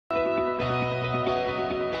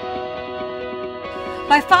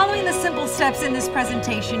By following the simple steps in this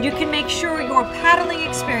presentation, you can make sure your paddling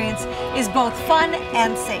experience is both fun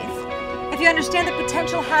and safe. If you understand the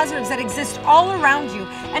potential hazards that exist all around you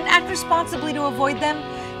and act responsibly to avoid them,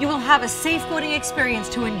 you will have a safe boating experience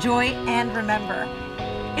to enjoy and remember.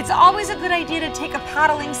 It's always a good idea to take a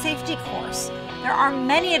paddling safety course. There are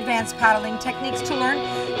many advanced paddling techniques to learn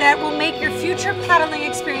that will make your future paddling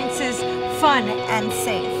experiences fun and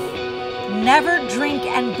safe. Never drink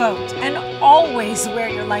and boat, and always wear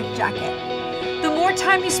your life jacket. The more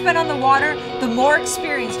time you spend on the water, the more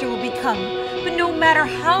experienced you will become. But no matter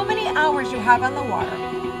how many hours you have on the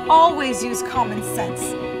water, always use common sense.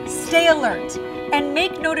 Stay alert and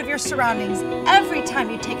make note of your surroundings every time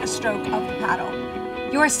you take a stroke of the paddle.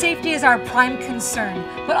 Your safety is our prime concern,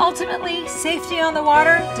 but ultimately, safety on the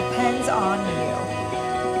water depends on you.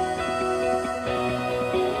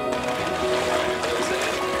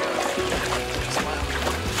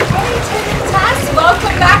 Tess,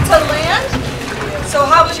 welcome back to land. So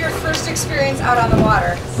how was your first experience out on the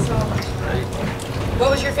water? So much fun.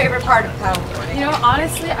 What was your favorite part of paddleboarding? You know,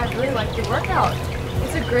 honestly, I really like the workout.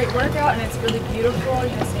 It's a great workout and it's really beautiful.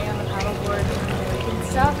 You know, staying on the paddleboard and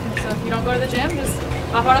stuff. And so if you don't go to the gym, just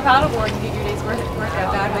hop on a paddleboard and get your day's workout. Not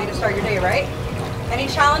a bad way to start your day, right? Any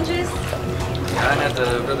challenges? I had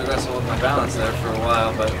to really wrestle with my balance there for a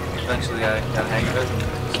while, but eventually I got a hang of it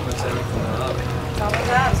and splits everything up. It's all it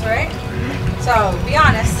has, right? So, be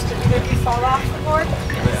honest, did you fall off the board?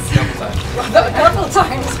 Yeah, a couple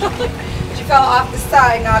times. A couple times. But you fell off the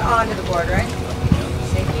side, not onto the board, right?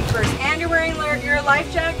 Safety first. And you're wearing your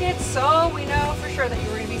life jacket, so we know for sure that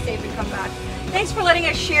you're going to be safe and come back. Thanks for letting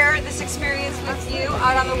us share this experience with you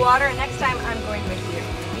out on the water, and next time I'm going with you.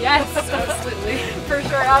 Yes, absolutely. For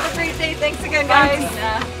sure. Have a great day. Thanks again, guys.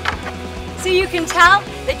 So you can tell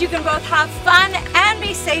that you can both have fun and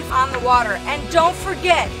be safe on the water. And don't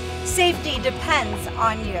forget, safety depends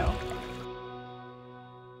on you.